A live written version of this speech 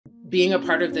being a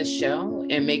part of this show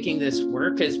and making this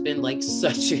work has been like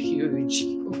such a huge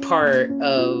part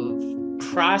of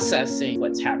processing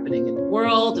what's happening in the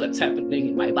world, what's happening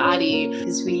in my body.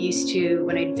 Because we used to,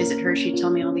 when I'd visit her, she'd tell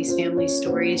me all these family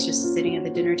stories just sitting at the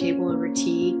dinner table over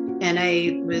tea. And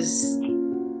I was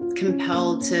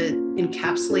compelled to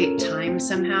encapsulate time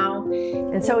somehow.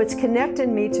 And so it's connected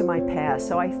me to my past.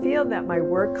 So I feel that my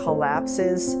work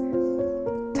collapses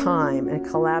time and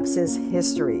collapses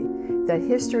history. That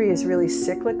history is really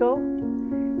cyclical,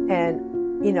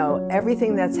 and you know,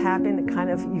 everything that's happened, kind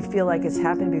of, you feel like it's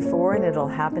happened before and it'll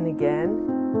happen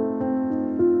again.